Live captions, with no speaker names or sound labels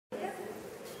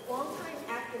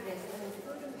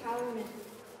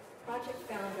project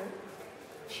founder,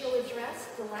 she'll address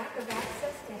the lack of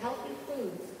access to healthy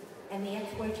foods and the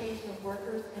exploitation of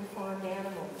workers and farmed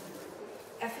animals.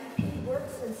 FEP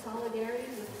works in solidarity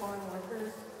with farm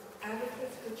workers,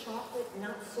 advocates for chocolate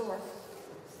not sourced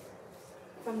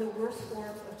from the worst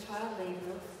forms of child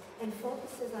labor, and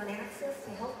focuses on access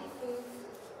to healthy foods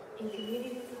in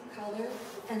communities of color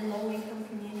and low-income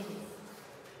communities.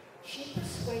 She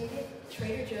persuaded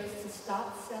Trader Joe's to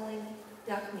stop selling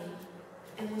duck meat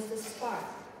and was the spark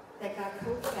that got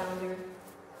co-founder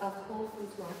of Whole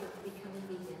Foods Market becoming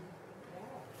vegan.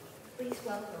 Please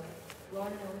welcome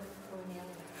Ornelas.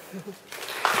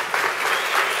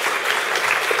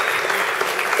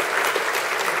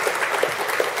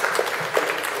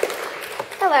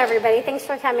 Hello, everybody. Thanks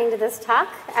for coming to this talk.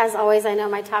 As always, I know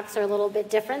my talks are a little bit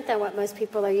different than what most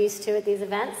people are used to at these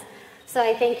events. So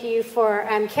I thank you for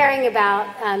caring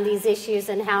about these issues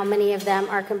and how many of them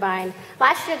are combined.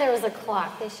 Last year there was a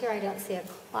clock. This year I don't see a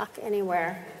clock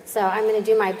anywhere. So I'm going to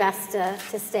do my best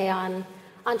to stay on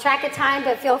track of time,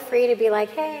 but feel free to be like,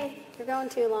 hey, you're going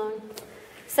too long.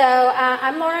 So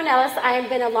I'm Ornelas. I've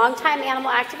been a longtime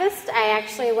animal activist. I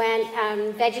actually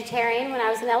went vegetarian when I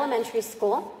was in elementary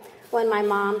school, when my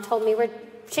mom told me where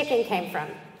chicken came from.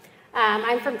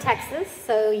 I'm from Texas,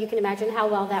 so you can imagine how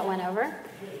well that went over.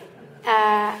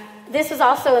 This was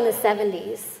also in the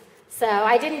 70s. So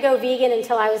I didn't go vegan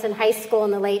until I was in high school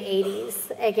in the late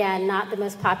 80s. Again, not the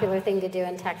most popular thing to do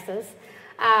in Texas.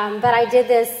 But I did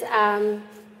this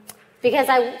because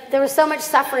there was so much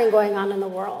suffering going on in the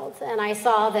world. And I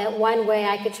saw that one way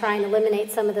I could try and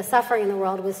eliminate some of the suffering in the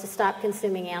world was to stop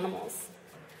consuming animals.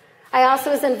 I also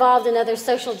was involved in other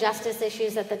social justice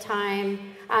issues at the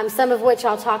time, some of which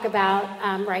I'll talk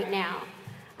about right now.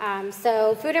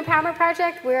 So Food Empowerment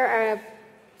Project, we're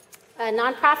a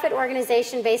nonprofit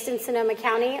organization based in Sonoma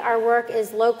County. Our work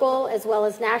is local as well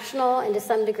as national and to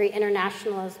some degree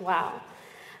international as well.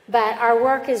 But our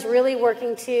work is really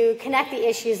working to connect the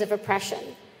issues of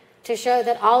oppression, to show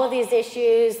that all of these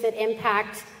issues that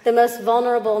impact the most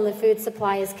vulnerable in the food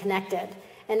supply is connected,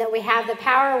 and that we have the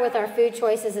power with our food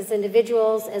choices as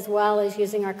individuals as well as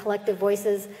using our collective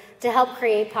voices to help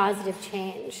create positive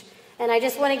change. And I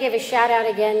just want to give a shout out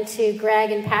again to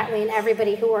Greg and Patley and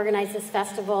everybody who organized this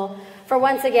festival for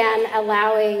once again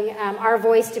allowing our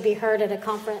voice to be heard at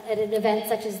an event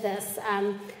such as this.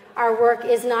 Our work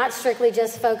is not strictly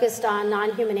just focused on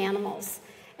non-human animals.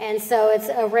 And so it's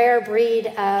a rare breed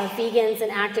of vegans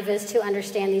and activists who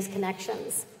understand these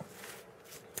connections.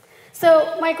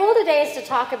 So my goal today is to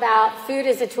talk about food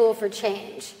as a tool for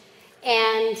change.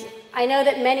 And I know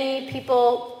that many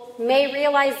people may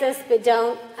realize this, but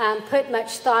don't put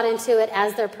much thought into it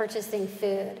as they're purchasing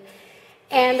food.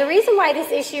 And the reason why this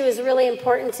issue is really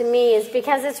important to me is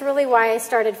because it's really why I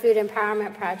started Food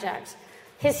Empowerment Project.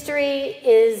 History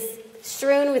is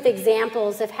strewn with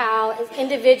examples of how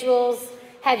individuals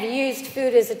have used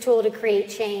food as a tool to create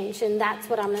change, and that's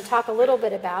what I'm going to talk a little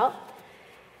bit about.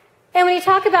 And when you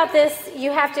talk about this,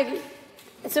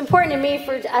 it's important to me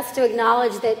for us to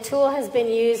acknowledge that tool has been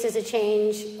used as a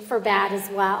change for bad as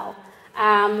well.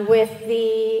 With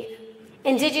the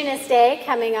Indigenous Day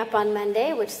coming up on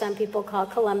Monday, which some people call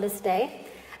Columbus Day,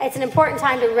 it's an important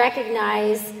time to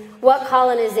recognize what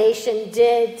colonization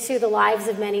did to the lives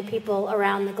of many people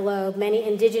around the globe, many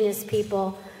indigenous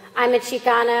people. I'm a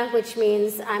Chicana, which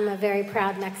means I'm a very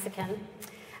proud Mexican.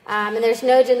 And there's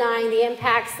no denying the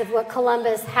impacts of what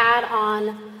Columbus had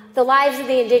on the lives of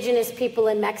the indigenous people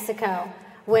in Mexico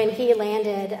when he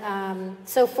landed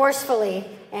so forcefully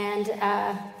and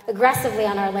aggressively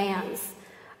on our lands.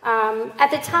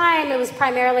 At the time, it was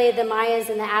primarily the Mayas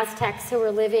and the Aztecs who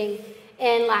were living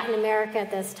in Latin America at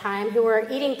this time, who were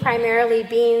eating primarily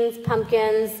beans,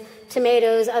 pumpkins,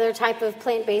 tomatoes, other type of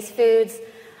plant-based foods.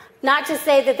 Not to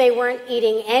say that they weren't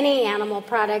eating any animal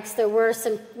products. There were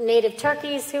some native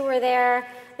turkeys who were there.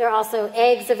 There are also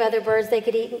eggs of other birds they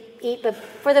could eat, but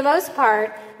for the most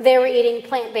part, they were eating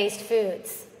plant-based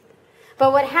foods.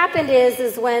 But what happened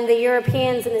is when the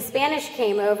Europeans and the Spanish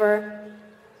came over,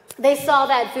 they saw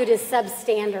that food as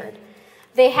substandard.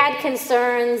 They had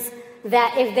concerns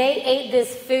that if they ate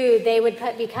this food, they would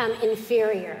become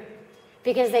inferior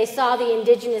because they saw the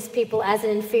indigenous people as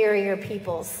inferior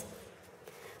peoples.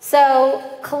 So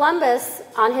Columbus,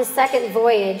 on his second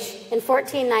voyage in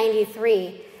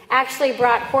 1493, actually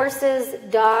brought horses,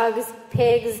 dogs,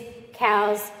 pigs,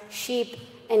 cows, sheep,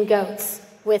 and goats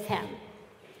with him.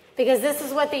 Because this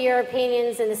is what the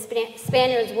Europeans and the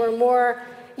Spaniards were more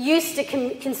used to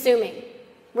consuming,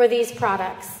 were these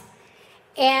products.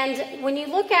 And when you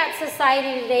look at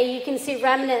society today, you can see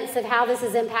remnants of how this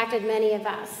has impacted many of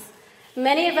us.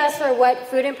 Many of us are what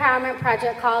Food Empowerment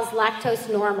Project calls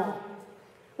lactose normal,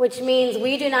 which means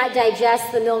we do not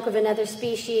digest the milk of another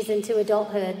species into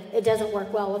adulthood. It doesn't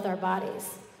work well with our bodies,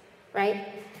 right?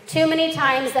 Too many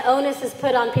times the onus is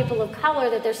put on people of color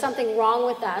that there's something wrong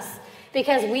with us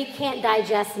because we can't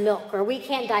digest milk or we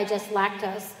can't digest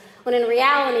lactose, when in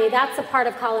reality, that's a part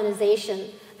of colonization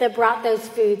that brought those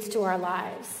foods to our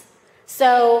lives.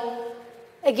 So,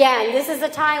 again, this is a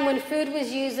time when food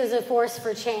was used as a force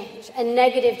for change, a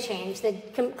negative change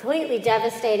that completely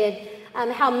devastated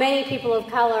how many people of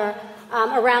color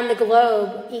around the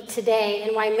globe eat today,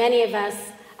 and why many of us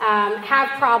have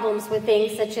problems with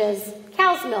things such as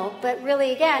cow's milk. But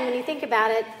really, again, when you think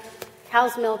about it,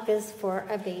 cow's milk is for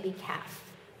a baby calf.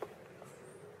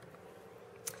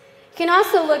 You can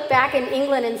also look back in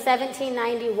England in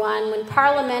 1791 when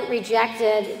Parliament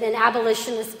rejected an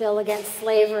abolitionist bill against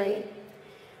slavery.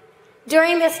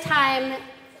 During this time,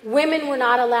 women were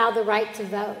not allowed the right to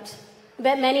vote.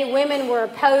 But many women were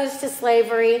opposed to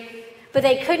slavery, but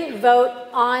they couldn't vote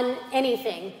on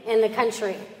anything in the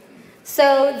country.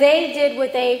 So they did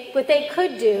what they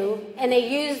could do, and they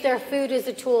used their food as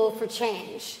a tool for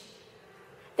change.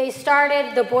 They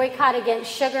started the boycott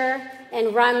against sugar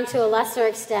and rum to a lesser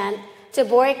extent to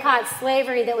boycott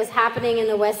slavery that was happening in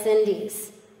the West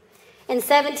Indies. In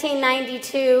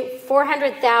 1792,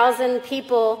 400,000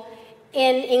 people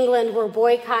in England were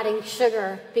boycotting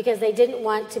sugar because they didn't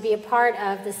want to be a part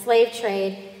of the slave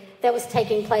trade that was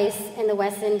taking place in the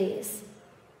West Indies.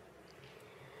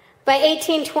 By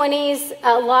 1820s,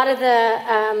 a lot of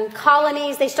the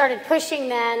colonies, they started pushing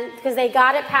then, because they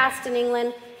got it passed in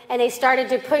England, and they started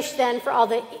to push then for all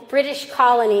the British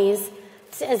colonies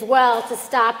as well to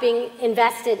stop being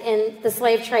invested in the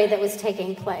slave trade that was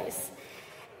taking place.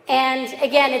 And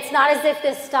again, it's not as if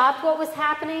this stopped what was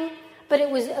happening, but it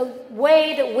was a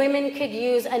way that women could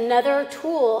use another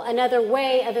tool, another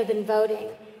way other than voting.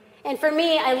 And for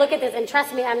me, I look at this, and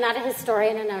trust me, I'm not a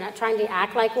historian, and I'm not trying to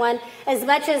act like one, as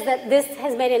much as that this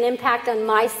has made an impact on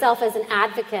myself as an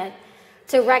advocate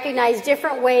to recognize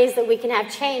different ways that we can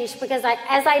have change, because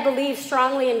as I believe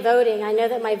strongly in voting, I know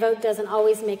that my vote doesn't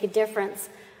always make a difference.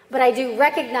 But I do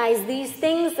recognize these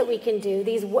things that we can do,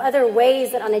 these other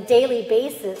ways that on a daily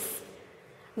basis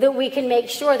that we can make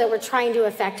sure that we're trying to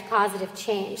affect positive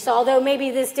change. So although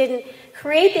maybe this didn't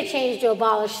create the change to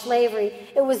abolish slavery,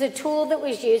 it was a tool that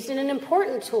was used, and an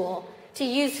important tool, to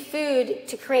use food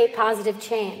to create positive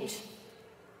change.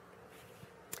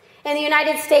 In the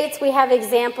United States, we have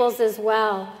examples as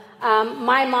well.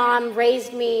 My mom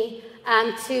raised me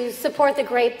to support the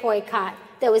grape boycott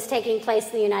that was taking place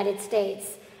in the United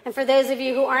States. And for those of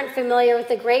you who aren't familiar with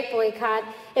the grape boycott,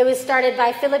 it was started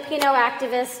by Filipino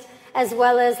activists as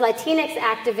well as Latinx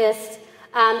activists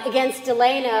against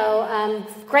Delano,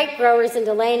 grape growers in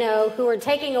Delano, who were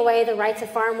taking away the rights of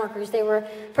farm workers. They were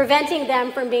preventing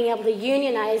them from being able to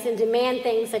unionize and demand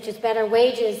things such as better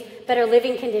wages, better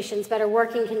living conditions, better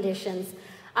working conditions.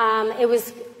 It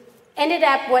was ended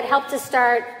up what helped to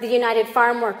start the United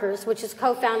Farm Workers, which is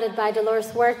co-founded by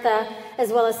Dolores Huerta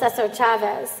as well as Cesar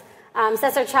Chavez.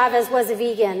 Cesar Chavez was a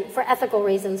vegan for ethical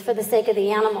reasons, for the sake of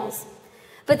the animals.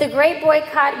 But the grape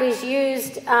boycott was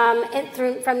used from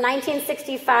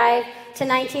 1965 to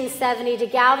 1970 to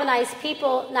galvanize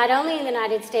people, not only in the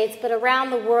United States, but around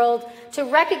the world, to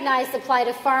recognize the plight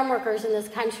of farm workers in this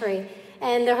country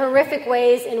and the horrific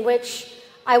ways in which,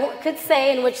 I could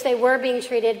say in which they were being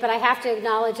treated, but I have to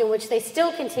acknowledge in which they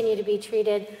still continue to be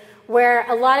treated, where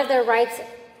a lot of their rights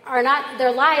are not,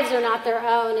 their lives are not their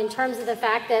own, in terms of the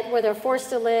fact that where they're forced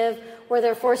to live, where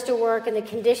they're forced to work, and the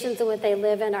conditions in which they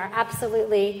live in are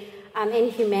absolutely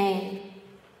inhumane.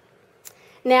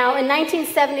 Now, in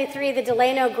 1973, the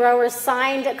Delano growers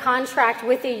signed a contract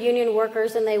with the union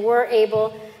workers, and they were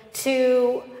able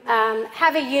to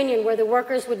have a union where the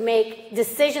workers would make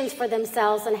decisions for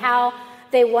themselves on how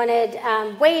they wanted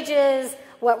wages,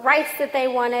 what rights that they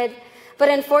wanted. But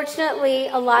unfortunately,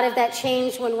 a lot of that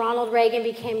changed when Ronald Reagan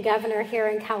became governor here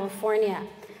in California.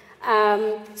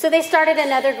 So they started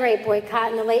another grape boycott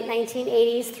in the late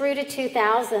 1980s through to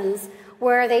 2000s,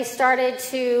 where they started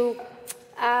to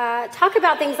talk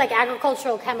about things like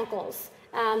agricultural chemicals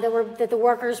that the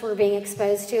workers were being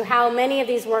exposed to, how many of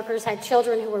these workers had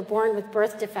children who were born with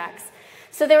birth defects.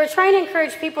 So they were trying to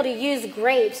encourage people to use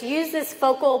grapes, use this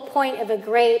focal point of a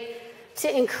grape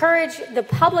to encourage the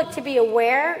public to be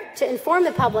aware, to inform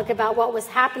the public about what was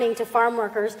happening to farm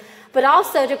workers, but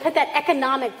also to put that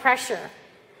economic pressure.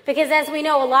 Because as we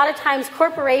know, a lot of times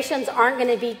corporations aren't going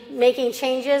to be making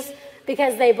changes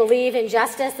because they believe in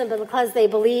justice and because they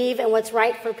believe in what's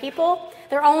right for people.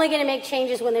 They're only going to make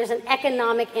changes when there's an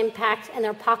economic impact and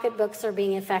their pocketbooks are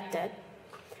being affected.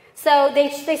 So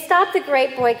they stopped the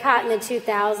grape boycott in the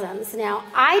 2000s. Now,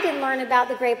 I didn't learn about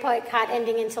the grape boycott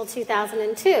ending until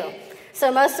 2002.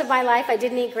 So most of my life, I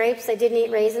didn't eat grapes, I didn't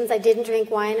eat raisins, I didn't drink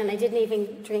wine, and I didn't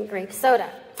even drink grape soda.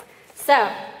 So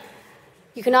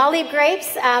you can all eat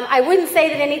grapes. I wouldn't say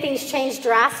that anything's changed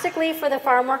drastically for the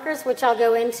farm workers, which I'll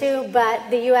go into, but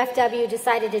the UFW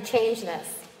decided to change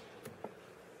this.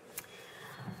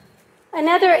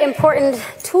 Another important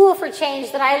tool for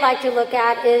change that I like to look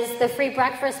at is the free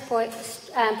breakfast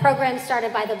program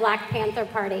started by the Black Panther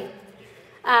Party.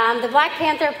 The Black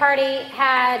Panther Party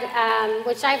had,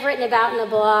 which I've written about in a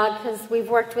blog because we've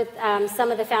worked with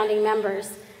some of the founding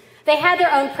members, they had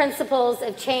their own principles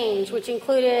of change, which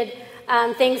included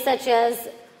things such as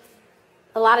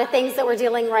a lot of things that we're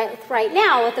dealing right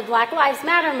now with the Black Lives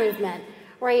Matter movement,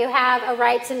 where you have a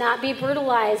right to not be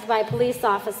brutalized by police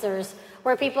officers,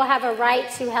 where people have a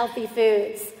right to healthy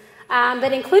foods.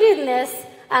 But included in this,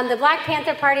 the Black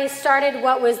Panther Party started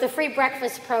what was the free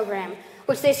breakfast program,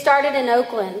 which they started in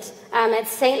Oakland at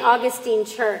St. Augustine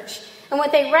Church. And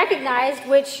what they recognized,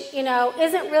 which,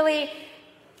 isn't really,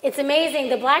 it's amazing,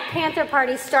 the Black Panther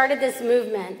Party started this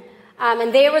movement,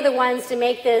 and they were the ones to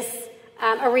make this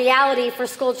a reality for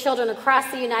school children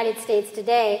across the United States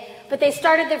today. But they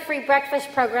started the free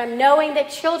breakfast program knowing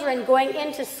that children going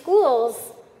into schools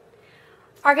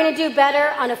are going to do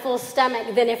better on a full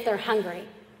stomach than if they're hungry.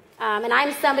 And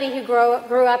I'm somebody who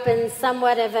grew up in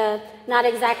somewhat of a not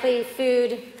exactly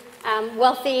food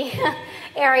wealthy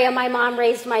area. My mom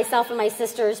raised myself and my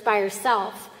sisters by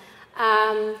herself.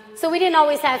 So we didn't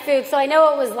always have food. So I know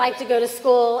what it was like to go to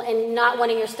school and not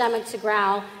wanting your stomach to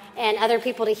growl and other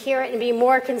people to hear it and be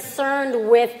more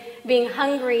concerned with being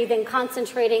hungry than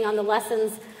concentrating on the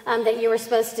lessons that you were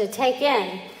supposed to take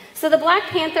in. So the Black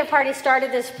Panther Party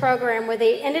started this program where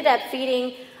they ended up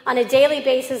feeding on a daily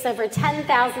basis over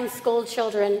 10,000 school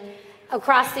children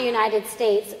across the United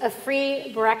States a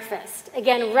free breakfast.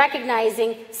 Again,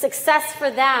 recognizing success for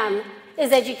them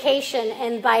is education,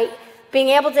 and by being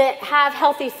able to have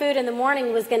healthy food in the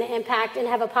morning was going to impact and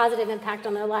have a positive impact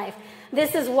on their life.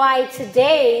 This is why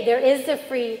today there is a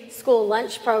free school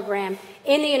lunch program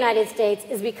in the United States,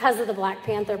 is because of the Black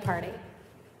Panther Party.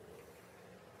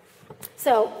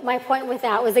 So my point with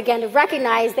that was, again, to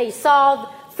recognize they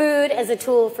saw food as a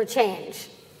tool for change.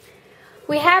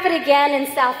 We have it again in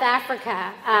South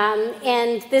Africa,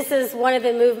 and this is one of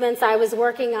the movements I was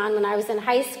working on when I was in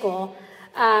high school.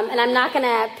 And I'm not going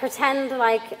to pretend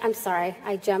like, I'm sorry,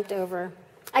 I jumped over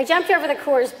the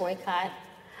Coors boycott.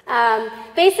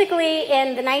 Basically,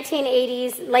 in the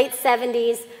 1980s, late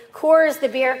 70s, Coors, the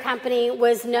beer company,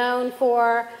 was known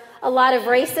for a lot of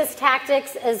racist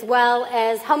tactics as well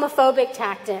as homophobic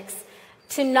tactics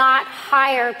to not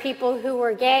hire people who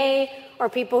were gay or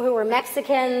people who were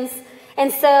Mexicans.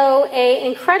 And so an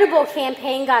incredible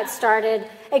campaign got started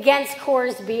against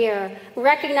Coors beer,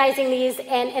 recognizing these,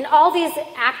 and all these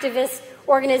activist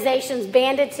organizations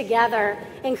banded together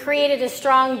and created a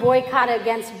strong boycott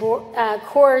against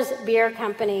Coors Beer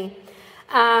Company.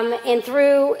 And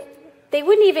through, they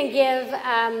wouldn't even give,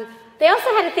 they also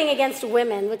had a thing against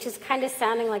women, which is kind of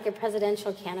sounding like a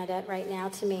presidential candidate right now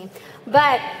to me.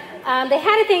 But they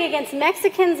had a thing against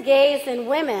Mexicans, gays, and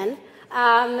women,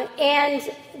 and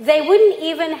they wouldn't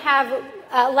even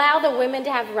allow the women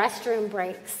to have restroom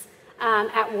breaks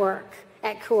at work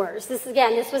at Coors. This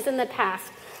was in the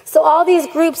past. So all these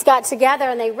groups got together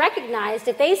and they recognized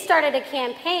if they started a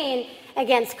campaign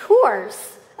against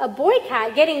Coors, a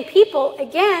boycott, getting people,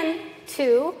 again,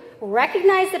 to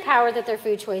recognize the power that their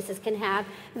food choices can have,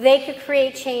 they could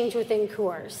create change within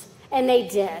Coors. And they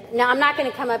did. Now, I'm not going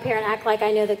to come up here and act like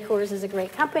I know that Coors is a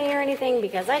great company or anything,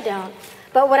 because I don't.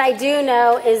 But what I do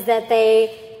know is that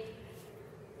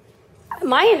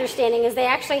my understanding is they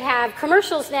actually have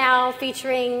commercials now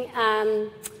featuring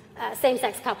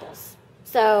same-sex couples.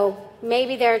 So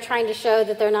maybe they're trying to show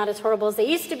that they're not as horrible as they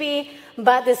used to be,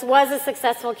 but this was a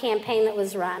successful campaign that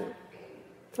was run.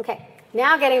 Okay,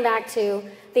 now getting back to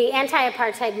the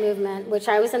anti-apartheid movement, which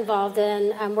I was involved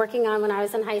in working on when I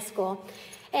was in high school.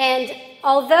 And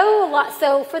although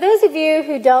so for those of you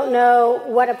who don't know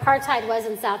what apartheid was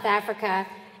in South Africa,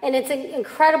 and it's an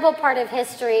incredible part of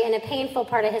history and a painful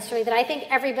part of history that I think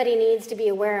everybody needs to be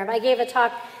aware of. I gave a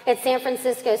talk at San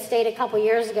Francisco State a couple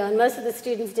years ago, and most of the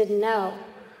students didn't know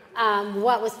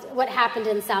what happened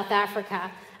in South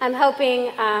Africa. I'm hoping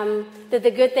that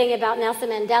the good thing about Nelson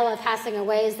Mandela passing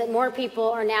away is that more people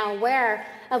are now aware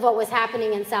of what was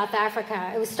happening in South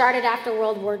Africa. It was started after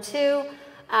World War II,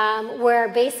 where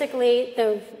basically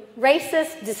the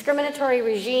racist, discriminatory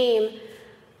regime,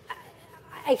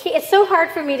 it's so hard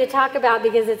for me to talk about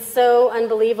because it's so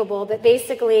unbelievable, but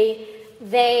basically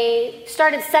they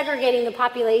started segregating the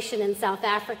population in South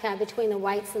Africa between the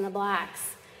whites and the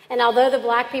blacks. And although the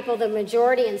black people, the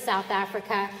majority in South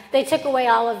Africa, they took away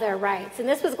all of their rights. And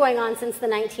this was going on since the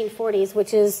 1940s,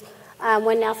 which is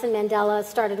when Nelson Mandela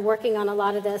started working on a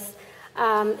lot of this.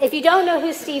 If you don't know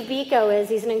who Steve Biko is,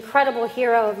 he's an incredible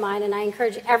hero of mine, and I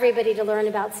encourage everybody to learn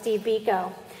about Steve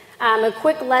Biko. A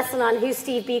quick lesson on who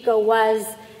Steve Biko was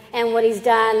and what he's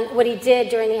done, what he did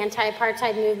during the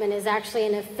anti-apartheid movement is actually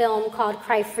in a film called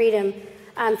Cry Freedom,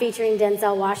 featuring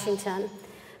Denzel Washington.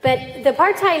 But the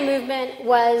apartheid movement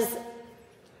was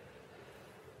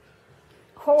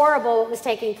horrible what was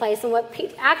taking place, and what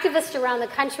activists around the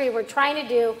country were trying to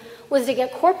do was to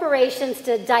get corporations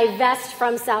to divest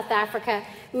from South Africa,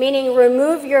 meaning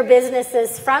remove your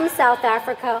businesses from South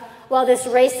Africa while this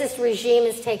racist regime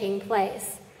is taking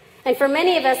place. And for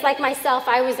many of us, like myself,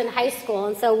 I was in high school,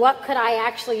 and so what could I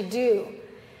actually do?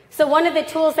 So one of the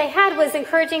tools they had was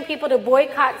encouraging people to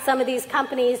boycott some of these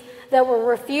companies that were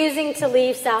refusing to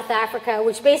leave South Africa,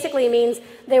 which basically means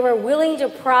they were willing to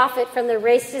profit from the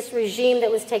racist regime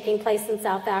that was taking place in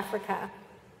South Africa.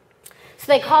 So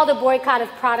they called a boycott of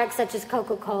products such as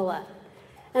Coca-Cola.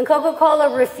 And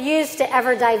Coca-Cola refused to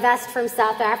ever divest from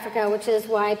South Africa, which is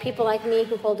why people like me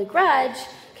who hold a grudge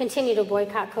continue to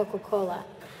boycott Coca-Cola.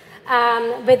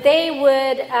 But they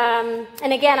would,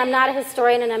 and again, I'm not a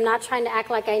historian and I'm not trying to act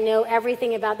like I know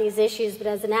everything about these issues, but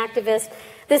as an activist,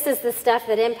 this is the stuff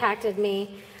that impacted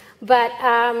me. But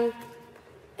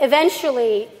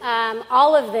eventually,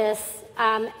 all of this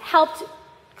helped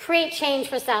create change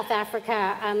for South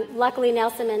Africa. Luckily,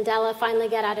 Nelson Mandela finally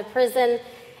got out of prison,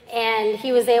 and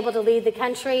he was able to lead the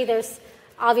country. There's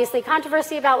obviously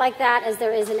controversy about like that, as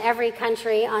there is in every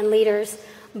country on leaders.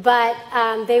 But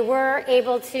they were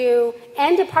able to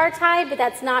end apartheid, but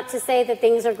that's not to say that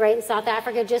things are great in South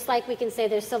Africa, just like we can say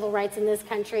there's civil rights in this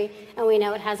country, and we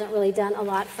know it hasn't really done a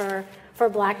lot for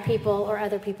black people or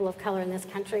other people of color in this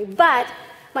country. But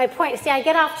my point, see, I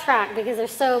get off track because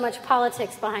there's so much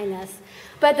politics behind this.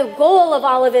 But the goal of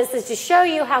all of this is to show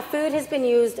you how food has been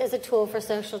used as a tool for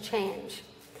social change.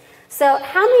 So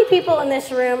how many people in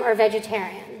this room are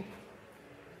vegetarian?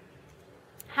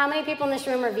 How many people in this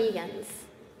room are vegans?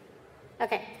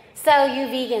 Okay, so you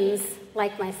vegans,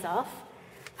 like myself,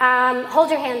 hold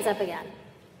your hands up again.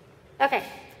 Okay,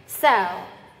 so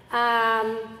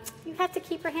you have to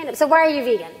keep your hand up. So why are you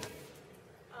vegan? I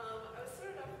was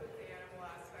started off with the animal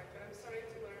aspect, but I'm starting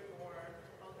to learn more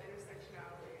about the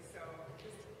intersectionality, so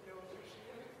just no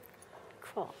nutrition.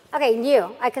 Cool. Okay,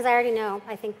 you, because I already know,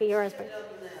 I think yours. But...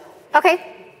 Okay.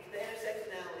 The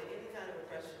intersectionality, any kind of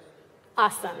oppression.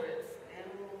 Awesome.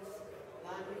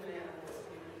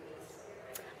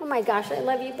 Oh my gosh, I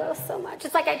love you both so much.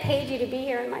 It's like I paid you to be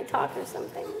here in my talk or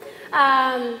something.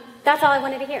 That's all I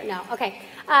wanted to hear. No, okay.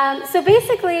 So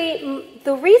basically,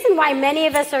 the reason why many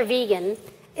of us are vegan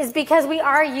is because we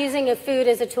are using a food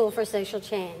as a tool for social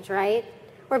change, right?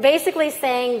 We're basically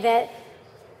saying that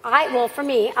well, for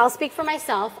me, I'll speak for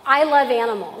myself, I love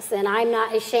animals, and I'm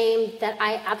not ashamed that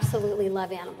I absolutely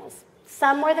love animals.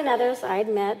 Some more than others, I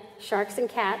admit. Sharks and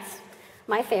cats,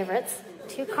 my favorites.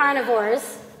 2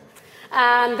 carnivores.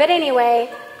 But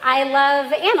anyway, I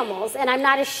love animals, and I'm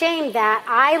not ashamed that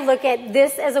I look at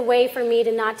this as a way for me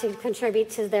to not to contribute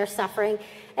to their suffering,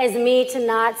 as me to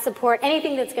not support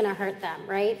anything that's going to hurt them,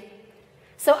 right?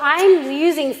 So I'm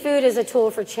using food as a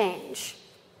tool for change.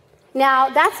 Now,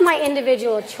 that's my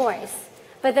individual choice.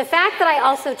 But the fact that I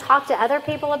also talk to other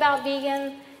people about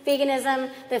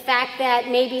veganism, the fact that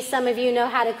maybe some of you know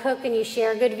how to cook and you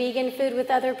share good vegan food with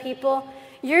other people,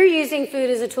 you're using food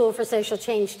as a tool for social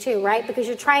change too, right? Because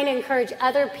you're trying to encourage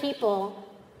other people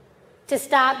to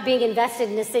stop being invested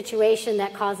in a situation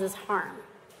that causes harm.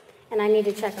 And I need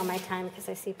to check on my time because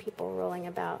I see people rolling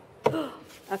about.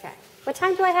 Okay. What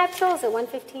time do I have till? Is it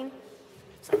 1:15?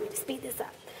 So let me speed this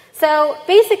up. So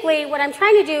basically what I'm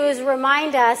trying to do is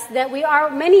remind us that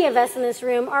many of us in this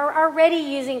room are already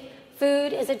using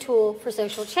food as a tool for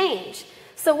social change.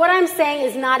 So what I'm saying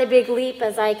is not a big leap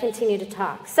as I continue to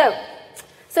talk. So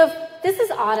this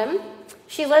is Autumn.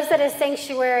 She lives at a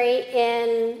sanctuary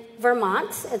in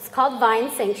Vermont. It's called Vine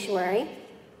Sanctuary.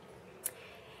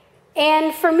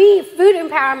 And for me, Food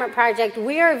Empowerment Project,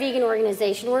 we are a vegan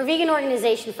organization. We're a vegan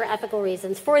organization for ethical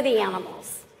reasons, for the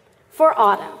animals, for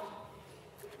Autumn.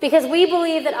 Because we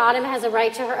believe that Autumn has a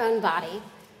right to her own body.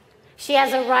 She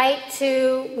has a right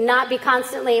to not be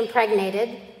constantly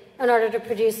impregnated in order to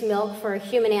produce milk for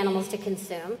human animals to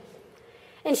consume.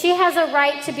 And she has a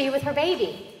right to be with her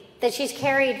baby that she's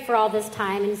carried for all this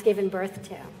time and has given birth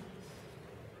to.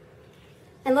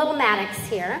 And little Maddox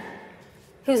here,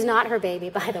 who's not her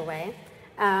baby, by the way,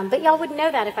 But y'all wouldn't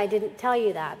know that if I didn't tell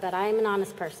you that, but I am an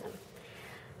honest person.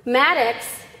 Maddox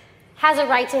has a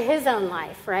right to his own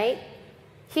life, right?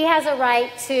 He has a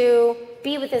right to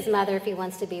be with his mother if he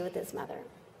wants to be with his mother.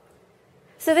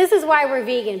 So this is why we're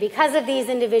vegan, because of these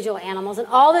individual animals and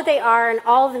all that they are and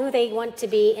all of who they want to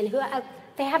be and who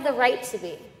they have the right to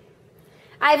be.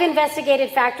 I've investigated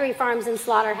factory farms and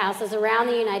slaughterhouses around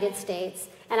the United States,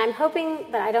 and I'm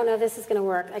hoping that, I don't know if this is going to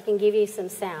work. I can give you some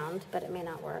sound, but it may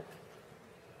not work.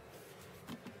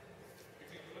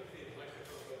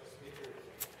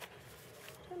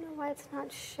 I don't know why it's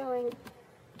not showing.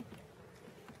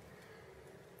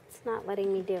 It's not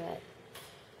letting me do it.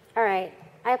 All right,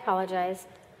 I apologize.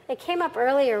 It came up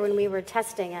earlier when we were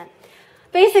testing it.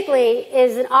 Basically,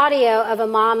 is an audio of a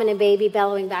mom and a baby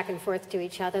bellowing back and forth to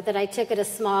each other that I took at a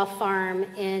small farm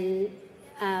in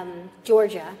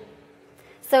Georgia.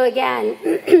 So again,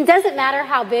 it doesn't matter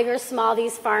how big or small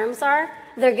these farms are,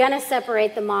 they're going to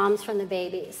separate the moms from the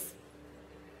babies.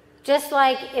 Just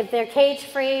like if they're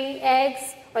cage-free eggs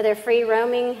or they're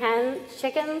free-roaming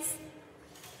chickens,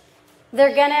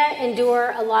 they're going to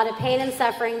endure a lot of pain and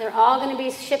suffering. They're all going to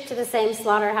be shipped to the same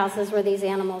slaughterhouses where these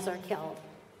animals are killed.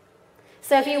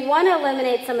 So if you want to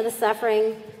eliminate some of the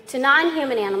suffering to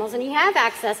non-human animals, and you have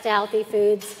access to healthy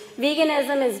foods,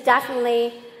 veganism is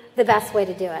definitely the best way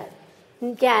to do it.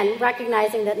 Again,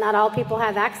 recognizing that not all people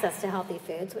have access to healthy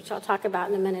foods, which I'll talk about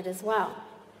in a minute as well.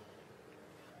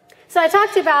 So I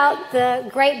talked about the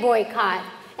Great Boycott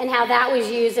and how that was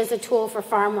used as a tool for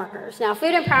farm workers. Now,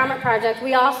 Food Empowerment Project,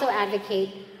 we also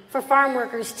advocate for farm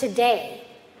workers today,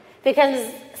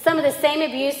 because some of the same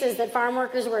abuses that farm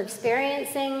workers were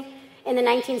experiencing in the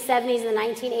 1970s and the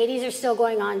 1980s are still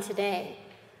going on today.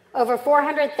 Over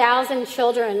 400,000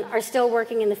 children are still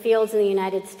working in the fields in the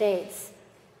United States.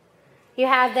 You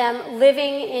have them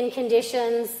living in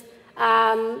conditions,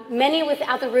 many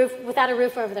without a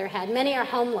roof over their head. Many are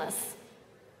homeless.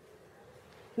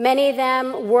 Many of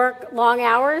them work long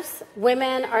hours.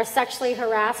 Women are sexually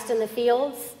harassed in the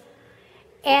fields.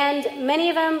 And many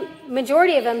of them,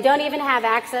 majority of them, don't even have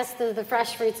access to the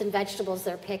fresh fruits and vegetables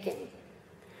they're picking.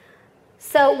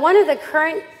 So one of the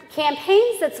current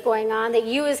campaigns that's going on that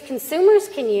you as consumers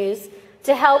can use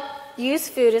to help use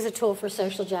food as a tool for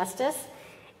social justice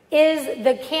is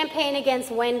the campaign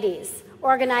against Wendy's,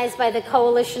 organized by the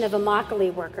Coalition of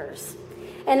Immokalee Workers.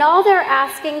 And all they're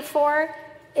asking for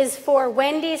is for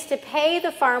Wendy's to pay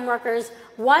the farm workers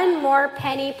 1 more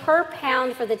penny per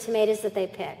pound for the tomatoes that they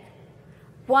pick.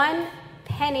 1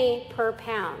 penny per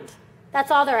pound. That's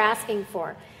all they're asking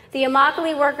for. The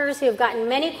Immokalee workers, who have gotten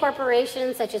many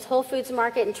corporations such as Whole Foods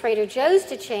Market and Trader Joe's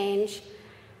to change,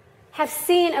 have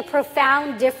seen a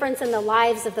profound difference in the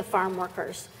lives of the farm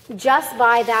workers just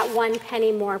by that 1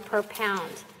 penny more per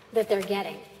pound that they're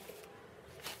getting.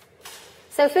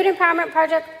 So Food Empowerment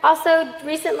Project also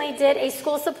recently did a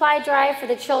school supply drive for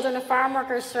the children of farm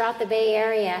workers throughout the Bay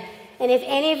Area. And if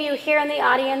any of you here in the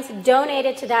audience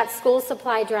donated to that school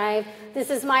supply drive, this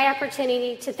is my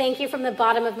opportunity to thank you from the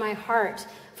bottom of my heart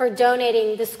for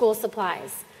donating the school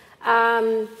supplies.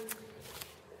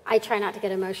 I try not to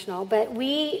get emotional, but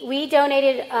we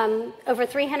donated over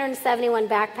 371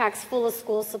 backpacks full of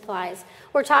school supplies.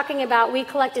 We're talking about, we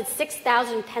collected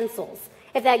 6,000 pencils,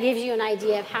 if that gives you an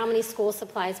idea of how many school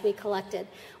supplies we collected.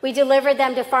 We delivered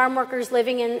them to farm workers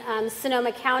living in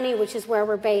Sonoma County, which is where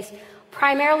we're based,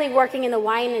 primarily working in the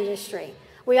wine industry.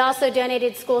 We also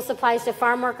donated school supplies to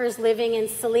farm workers living in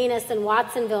Salinas and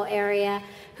Watsonville area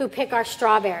who pick our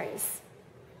strawberries.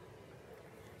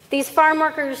 These farm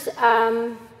workers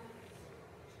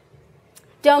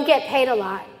don't get paid a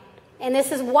lot. And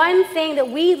this is one thing that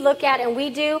we look at and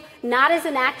we do not as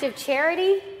an act of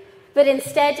charity, but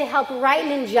instead to help right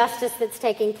an injustice that's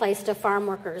taking place to farm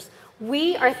workers.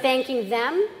 We are thanking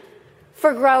them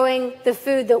for growing the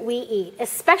food that we eat,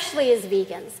 especially as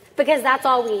vegans, because that's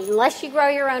all we eat. Unless you grow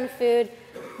your own food,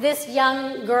 this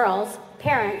young girl's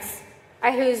parents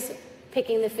are who's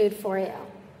picking the food for you.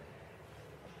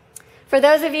 For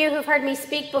those of you who've heard me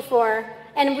speak before,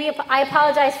 and I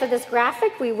apologize for this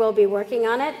graphic, we will be working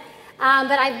on it,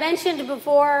 but I've mentioned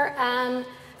before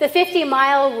the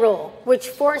 50-mile rule, which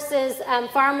forces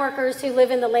farm workers who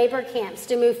live in the labor camps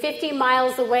to move 50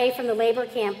 miles away from the labor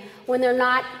camp when they're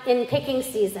not in picking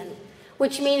season,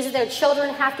 which means that their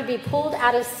children have to be pulled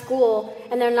out of school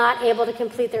and they're not able to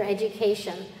complete their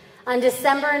education. On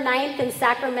December 9th in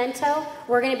Sacramento,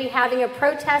 we're going to be having a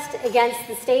protest against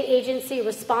the state agency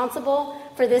responsible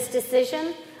for this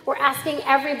decision. We're asking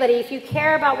everybody, if you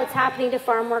care about what's happening to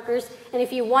farm workers, and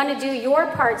if you want to do your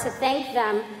part to thank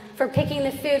them for picking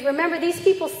the food, remember these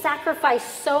people sacrifice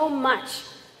so much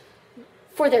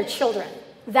for their children.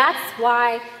 That's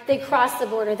why they cross the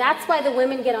border. That's why the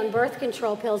women get on birth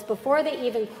control pills before they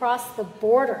even cross the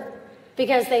border,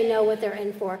 because they know what they're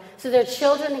in for, so their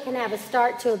children can have a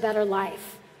start to a better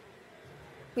life.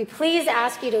 We please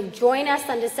ask you to join us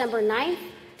on December 9th.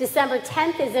 December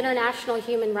 10th is International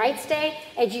Human Rights Day.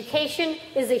 Education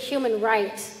is a human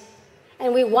right,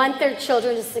 and we want their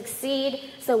children to succeed,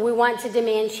 so we want to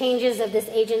demand changes of this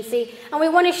agency, and we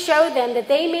want to show them that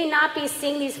they may not be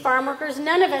seeing these farm workers.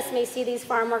 None of us may see these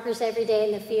farm workers every day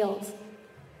in the fields,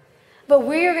 but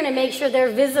we're going to make sure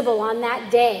they're visible on that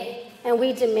day, and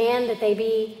we demand that they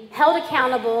be held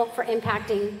accountable for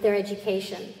impacting their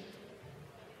education.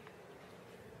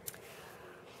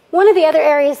 One of the other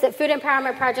areas that Food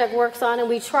Empowerment Project works on, and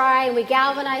we try and we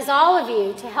galvanize all of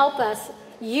you to help us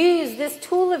use this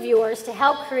tool of yours to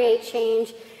help create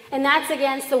change, and that's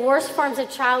against the worst forms of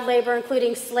child labor,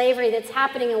 including slavery, that's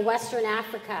happening in Western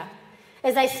Africa.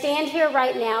 As I stand here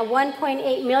right now,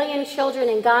 1.8 million children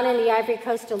in Ghana and the Ivory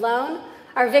Coast alone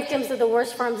are victims of the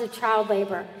worst forms of child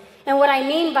labor. And what I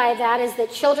mean by that is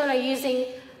that children are using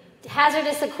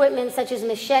hazardous equipment such as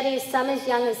machetes, some as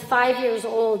young as 5 years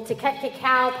old, to cut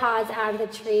cacao pods out of the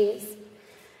trees.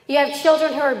 You have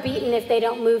children who are beaten if they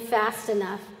don't move fast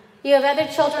enough. You have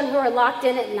other children who are locked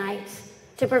in at night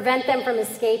to prevent them from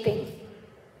escaping.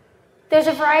 There's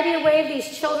a variety of ways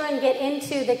these children get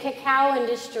into the cacao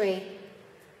industry,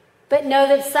 but know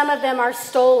that some of them are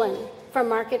stolen from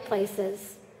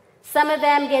marketplaces. Some of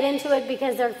them get into it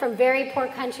because they're from very poor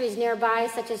countries nearby,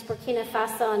 such as Burkina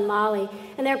Faso and Mali,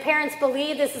 and their parents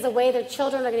believe this is a way their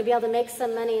children are going to be able to make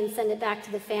some money and send it back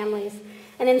to the families,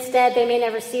 and instead they may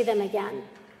never see them again.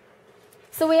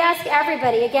 So we ask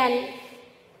everybody, again,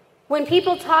 when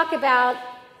people talk about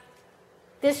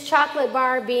this chocolate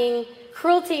bar being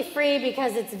cruelty-free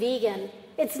because it's vegan,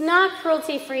 it's not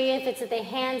cruelty-free if it's at the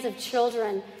hands of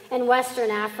children in Western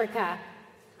Africa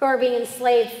who are being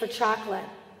enslaved for chocolate.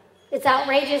 It's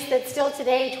outrageous that still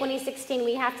today, in 2016,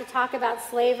 we have to talk about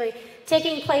slavery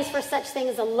taking place for such thing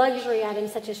as a luxury item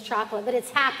such as chocolate, but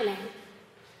it's happening.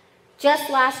 Just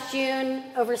last June,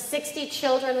 over 60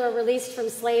 children were released from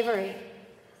slavery,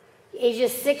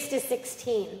 ages 6 to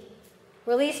 16,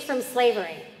 released from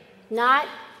slavery. Not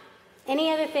any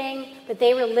other thing, but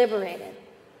they were liberated.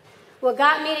 What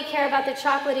got me to care about the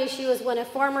chocolate issue is when a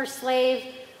former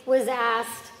slave was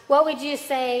asked, what would you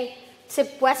say to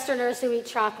Westerners who eat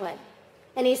chocolate?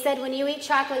 And he said, when you eat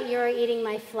chocolate, you're eating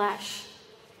my flesh.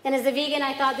 And as a vegan,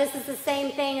 I thought this is the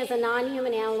same thing as a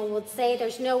non-human animal would say.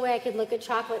 There's no way I could look at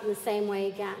chocolate in the same way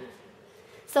again.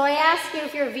 So I ask you,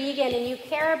 if you're vegan and you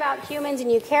care about humans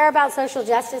and you care about social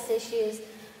justice issues,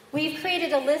 we've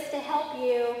created a list to help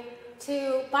you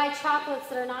to buy chocolates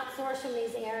that are not sourced from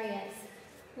these areas.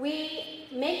 We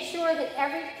make sure that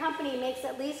every company makes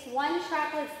at least one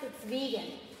chocolate that's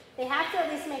vegan. They have to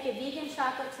at least make a vegan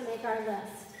chocolate to make our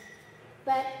list.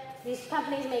 But these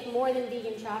companies make more than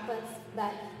vegan chocolates.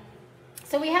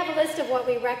 So we have a list of what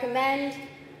we recommend,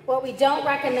 what we don't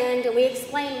recommend, and we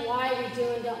explain why we do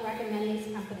and don't recommend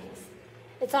these companies.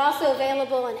 It's also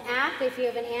available in app if you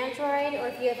have an Android or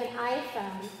if you have an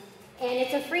iPhone. And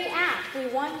it's a free app. We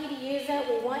want you to use it.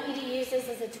 We want you to use this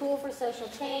as a tool for social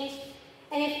change.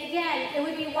 And again, it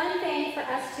would be one thing for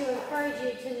us to encourage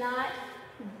you to not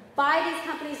buy these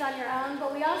companies on your own,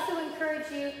 but we also encourage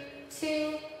you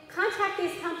to contact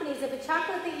these companies. If a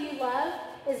chocolate that you love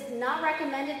is not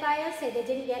recommended by us, say they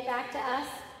didn't get back to us,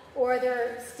 or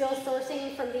they're still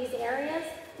sourcing from these areas,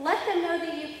 let them know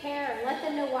that you care, and let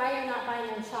them know why you're not buying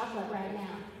their chocolate right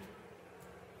now.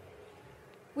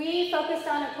 We focused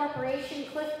on a corporation,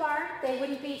 Cliff Bar. They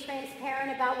wouldn't be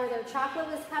transparent about where their chocolate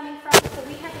was coming from, so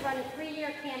we had to run a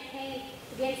 3-year campaign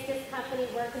against this company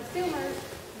where consumers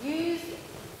use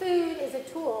food as a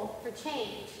tool for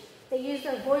change. They use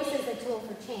their voice as a tool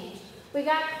for change. We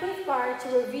got Cliff Bar to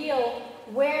reveal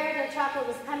where their chocolate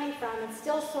was coming from. It's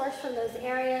still sourced from those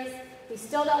areas. We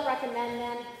still don't recommend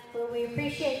them, but we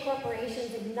appreciate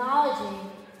corporations acknowledging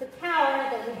the power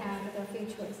that we have with our food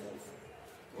choices.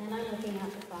 And I'm looking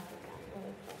at the clock again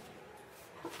really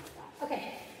quick.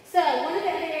 Okay, so one of the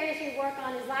other areas we work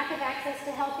on is lack of access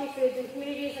to healthy foods in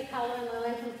communities of color and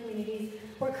low-income communities.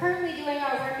 We're currently doing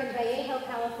our work in Vallejo,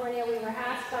 California. We were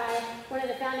asked by one of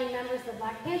the founding members of the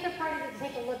Black Panther Party to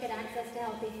take a look at access to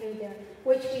healthy food there,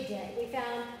 which we did. We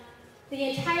found the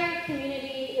entire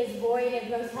community is void of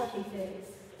most healthy foods.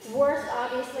 Worse,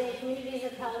 obviously, in communities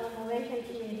of color and low-income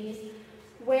communities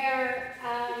where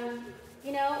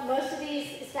most of these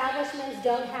establishments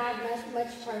don't have much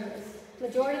produce.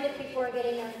 Majority of the people are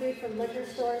getting their food from liquor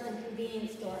stores and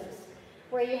convenience stores,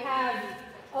 where you have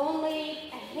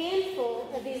only a handful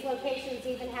of these locations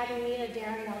even having meat or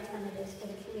dairy alternatives for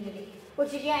the community,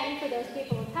 which again, for those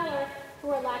people of color who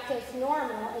are lactose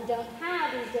normal and don't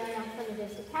have these dairy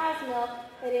alternatives to cow's milk,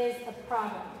 it is a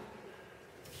problem.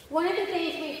 One of the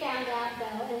things we found out,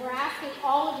 though, and we're asking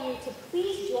all of you to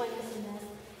please join us in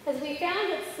this, is we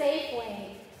found that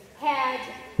Safeway had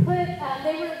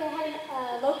they had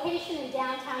a location in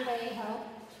downtown Vallejo.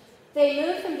 They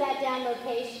moved from that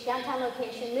downtown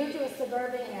location, moved to a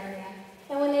suburban area.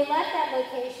 And when they left that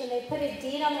location, they put a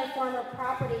deed on their former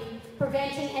property,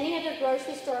 preventing any other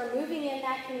grocery store moving in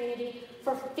that community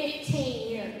for 15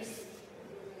 years.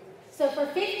 So for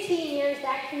 15 years,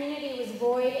 that community was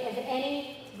void of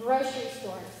any grocery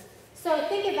stores. So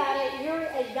think about it, you're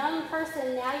a young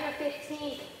person, now you're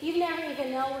 15, you've never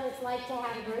even known what it's like to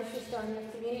have a grocery store in your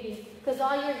community, because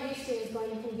all you're used to is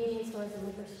going to convenience stores and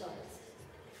liquor stores.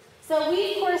 So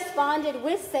we corresponded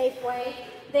with Safeway.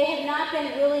 They have not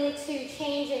been willing to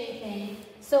change anything.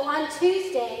 So on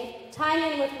Tuesday,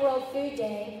 tying in with World Food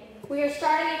Day, we are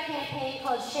starting a campaign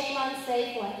called Shame on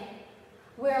Safeway,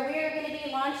 where we are going to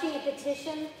be launching a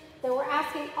petition that we're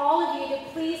asking all of you to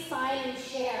please sign and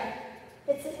share.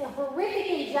 It's a horrific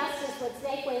injustice what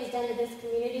Safeway has done to this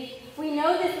community. We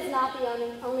know this is not the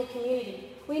only community.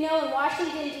 We know in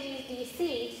Washington,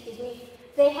 D.C.,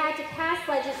 they had to pass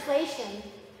legislation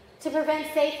to prevent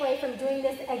Safeway from doing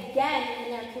this again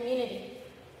in their community.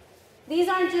 These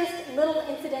aren't just little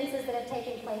incidences that have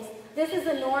taken place. This is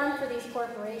a norm for these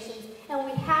corporations, and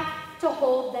we have to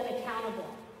hold them accountable.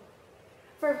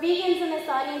 For vegans in this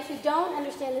audience who don't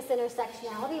understand this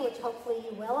intersectionality, which hopefully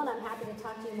you will, and I'm happy to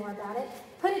talk to you more about it,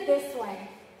 put it this way.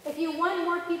 If you want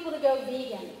more people to go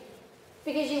vegan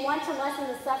because you want to lessen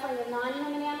the suffering of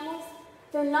non-human animals,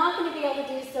 they're not going to be able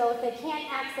to do so if they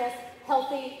can't access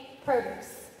healthy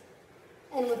produce.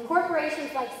 And with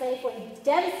corporations like Safeway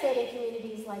devastating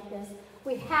communities like this,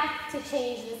 we have to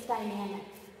change this dynamic.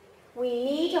 We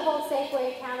need to hold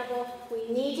Safeway accountable. We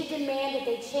need to demand that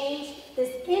they change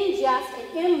this unjust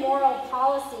and immoral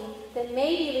policy that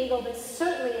may be legal but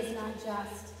certainly is not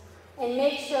just, and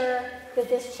make sure that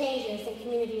this changes in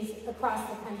communities across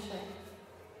the country.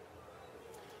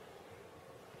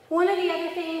 One of the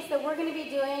other things that we're going to be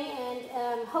doing,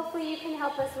 and hopefully you can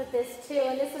help us with this too,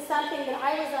 and this is something that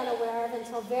I was unaware of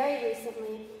until very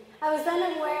recently. I was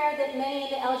unaware that many of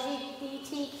the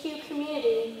LGBTQ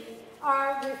community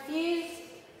are refused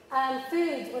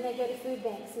foods when they go to food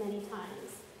banks many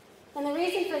times. And the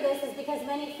reason for this is because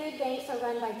many food banks are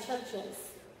run by churches.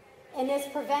 And this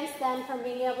prevents them from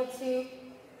being able to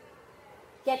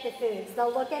get the foods.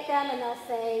 They'll look at them and they'll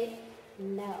say,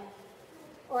 no.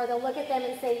 Or they'll look at them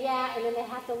and say, yeah, and then they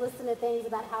have to listen to things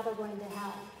about how they're going to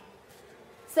help.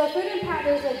 So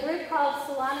there's a group called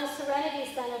Solano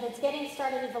Serenity Center that's getting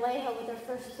started in Vallejo with their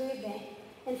first food bank.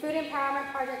 And Food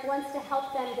Empowerment Project wants to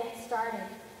help them get started.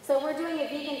 So we're doing a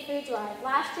vegan food drive.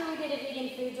 Last year we did a vegan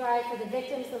food drive for the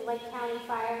victims of Lake County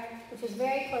fire, which was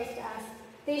very close to us.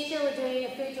 This year we're doing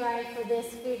a food drive for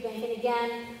this food bank. And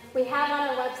again, we have on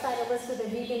our website a list of the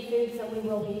vegan foods that we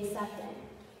will be accepting.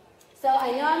 So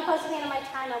I know I'm close to the end of my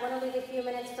time. I want to leave a few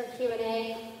minutes for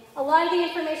Q&A. A lot of the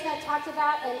information I talked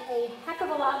about and a heck of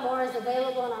a lot more is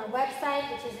available on our website,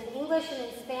 which is in English and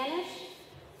in Spanish,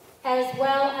 as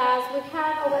well as we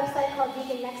have a website called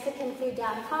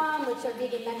veganmexicanfood.com, which are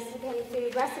vegan Mexican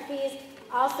food recipes,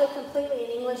 also completely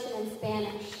in English and in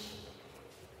Spanish.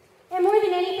 And more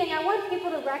than anything, I want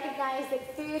people to recognize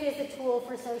that food is a tool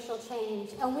for social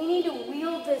change, and we need to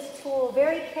wield this tool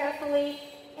very carefully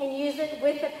and use it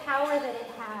with the power that it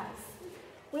has.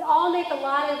 We all make a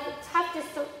lot of tough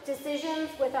decisions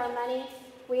with our money.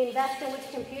 We invest in which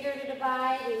computer to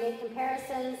buy, we make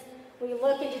comparisons, we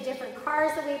look into different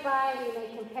cars that we buy, we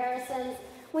make comparisons.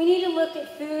 We need to look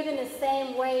at food in the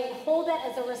same way and hold that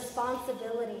as a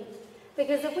responsibility.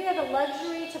 Because if we have the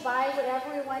luxury to buy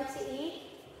whatever we want to eat,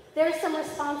 there's some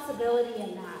responsibility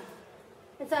in that.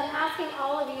 And so I'm asking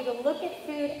all of you to look at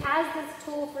food as this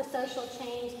tool for social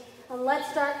change, and let's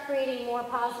start creating more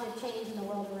positive change in the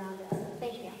world around us.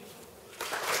 Thank you.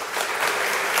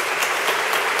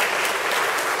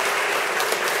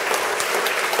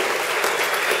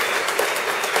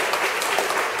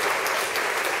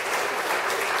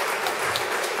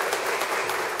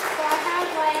 So I have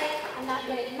I'm not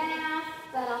good at math,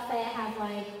 but I'll say I have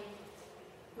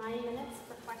 9 minutes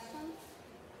for questions.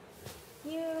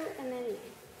 You, and then you.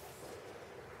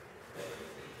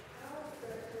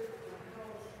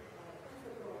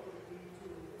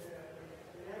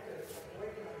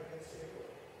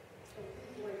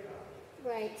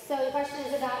 Right, so the question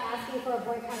is about asking for a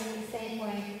boycott against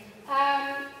Safeway.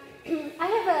 I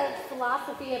have a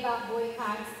philosophy about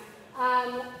boycotts.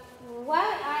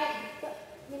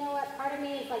 You know what, part of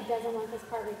me is like doesn't want this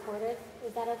part recorded.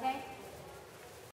 Is that okay?